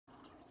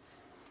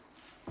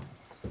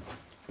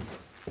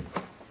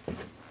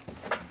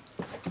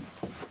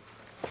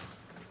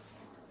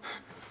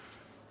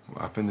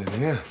happened in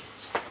here.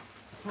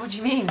 What do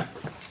you mean?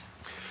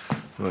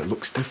 Well, it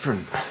looks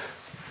different.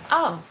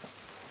 Oh.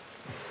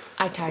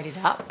 I tidied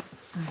up.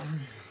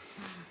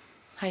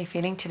 How are you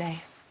feeling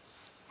today?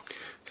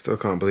 Still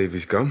can't believe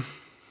he's gone.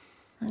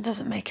 It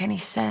doesn't make any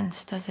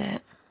sense, does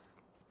it?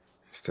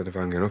 Instead of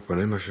hanging up on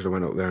him, I should have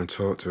went up there and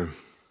talked to him.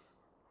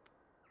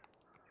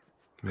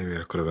 Maybe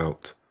I could have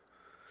helped.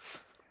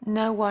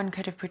 No one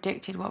could have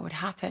predicted what would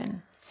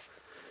happen.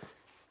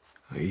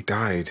 He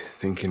died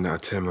thinking that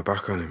I'd turn my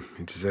back on him.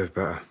 He deserved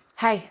better.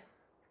 Hey,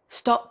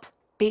 stop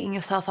beating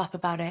yourself up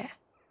about it.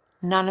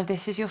 None of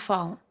this is your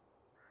fault.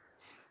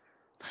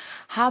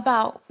 How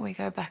about we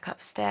go back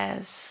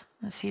upstairs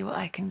and see what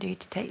I can do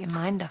to take your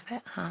mind off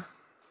it, huh?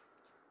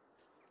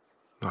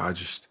 No, I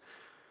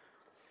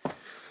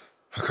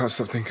can't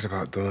stop thinking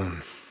about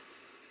Dawn.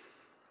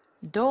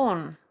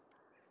 Dawn?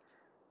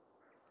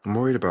 I'm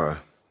worried about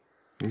her.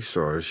 You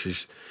saw her.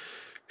 She's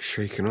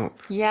shaken up.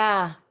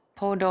 Yeah,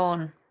 poor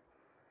Dawn.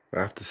 I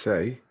have to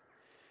say,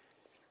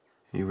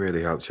 you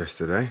really helped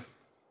yesterday.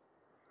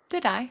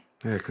 Did I?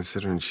 Yeah,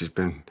 considering she's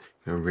been,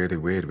 really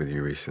weird with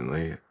you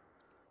recently.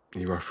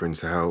 You offering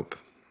to help.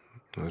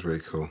 That was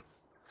really cool.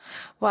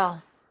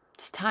 Well,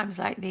 it's times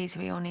like these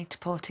we all need to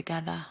pull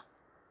together.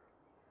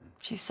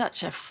 She's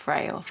such a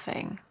frail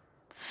thing.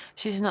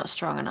 She's not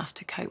strong enough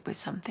to cope with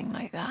something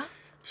like that.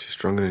 She's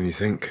stronger than you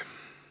think.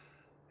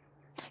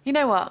 You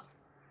know what?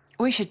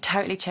 We should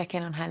totally check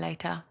in on her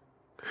later.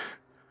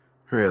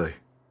 Really?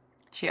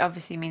 She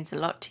obviously means a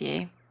lot to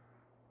you.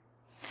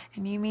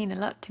 And you mean a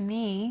lot to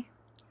me.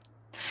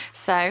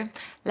 So,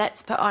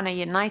 let's put on a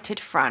united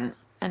front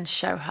and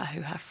show her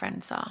who her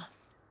friends are.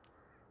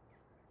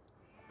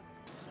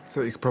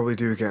 Thought you could probably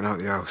do with getting out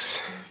of the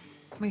house.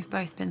 We've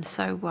both been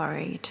so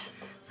worried.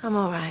 I'm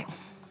all right.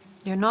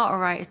 You're not all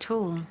right at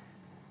all.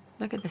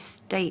 Look at the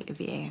state of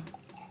you.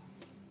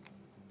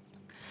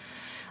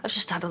 I've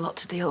just had a lot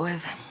to deal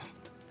with.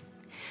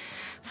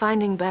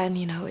 Finding Ben,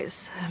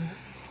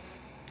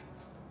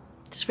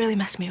 it's really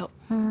messed me up.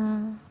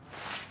 I'm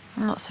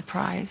not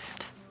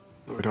surprised.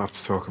 We don't have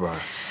to talk about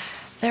it.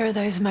 There are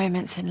those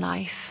moments in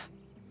life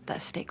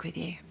that stick with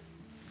you.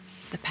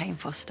 The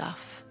painful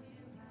stuff.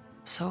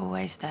 It's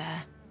always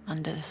there,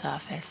 under the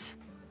surface.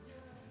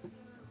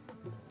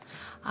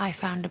 I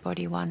found a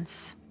body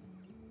once.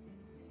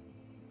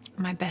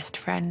 My best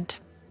friend,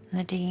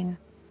 Nadine.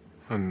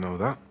 I didn't know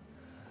that.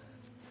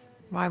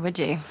 Why would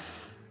you?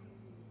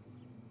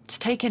 It's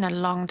taken a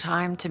long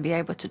time to be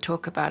able to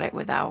talk about it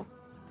without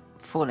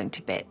falling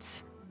to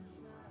bits.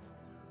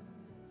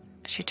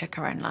 She took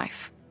her own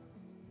life.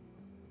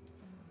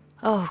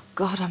 Oh,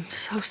 God, I'm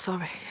so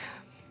sorry.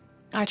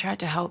 I tried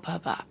to help her,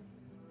 but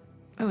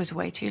it was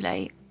way too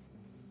late.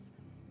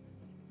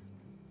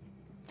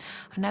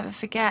 I'll never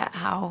forget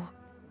how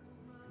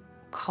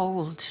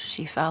cold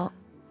she felt.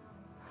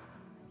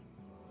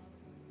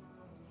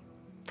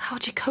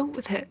 How'd you cope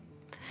with it?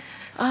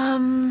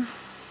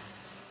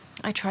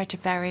 I tried to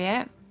bury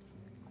it,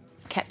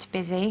 kept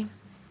busy,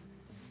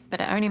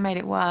 but it only made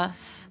it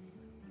worse.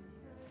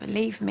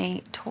 Believe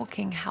me,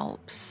 talking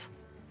helps.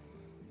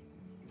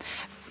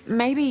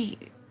 Maybe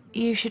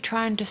you should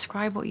try and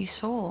describe what you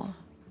saw.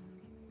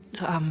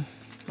 I'm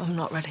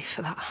not ready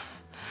for that.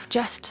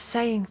 Just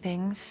saying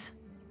things,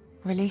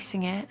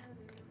 releasing it,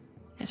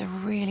 is a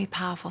really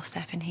powerful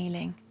step in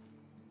healing.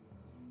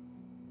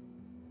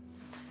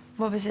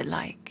 What was it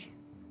like?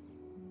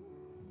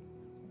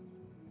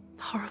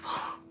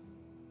 Horrible.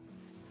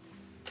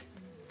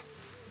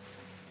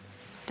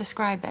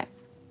 Describe it.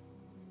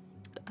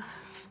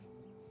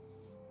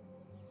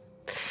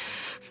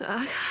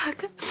 I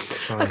can't,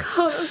 fine.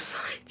 I'm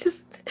sorry.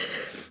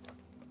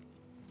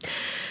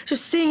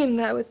 Just seeing him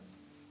there with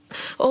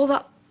all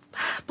that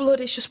blood,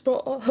 it's just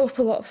brought up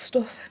a lot of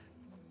stuff.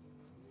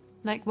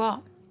 Like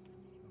what?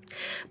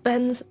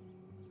 Ben's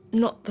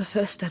not the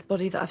first dead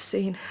body that I've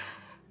seen.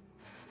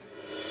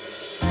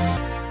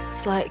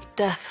 It's like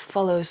death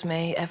follows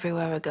me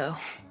everywhere I go.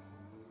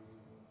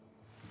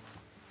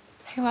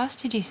 Who else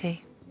did you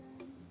see?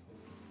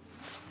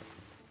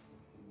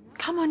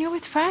 Come on, you're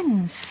with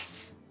friends.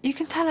 You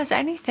can tell us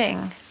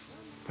anything.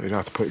 You don't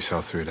have to put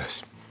yourself through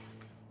this.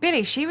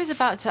 Billy, she was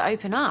about to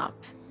open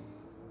up.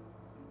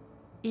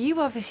 You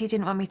obviously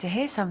didn't want me to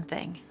hear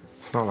something.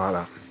 It's not like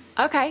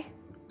that. Okay,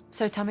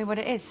 so tell me what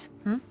it is,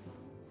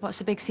 What's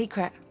the big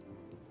secret?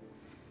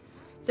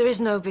 There is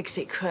no big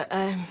secret.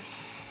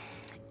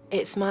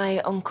 It's my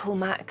Uncle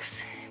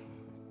Max.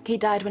 He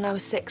died when I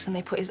was 6 and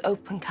they put his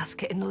open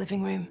casket in the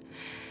living room.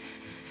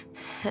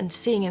 And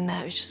seeing him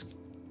there, it just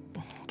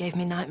gave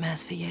me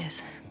nightmares for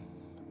years.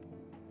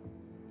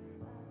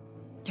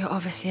 You're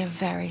obviously a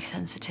very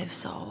sensitive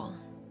soul.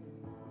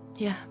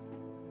 Yeah.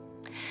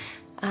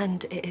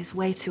 And it is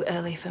way too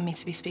early for me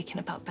to be speaking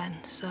about Ben,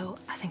 so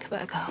I think I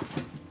better go.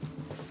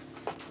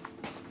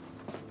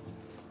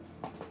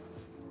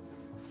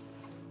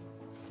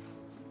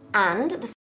 And the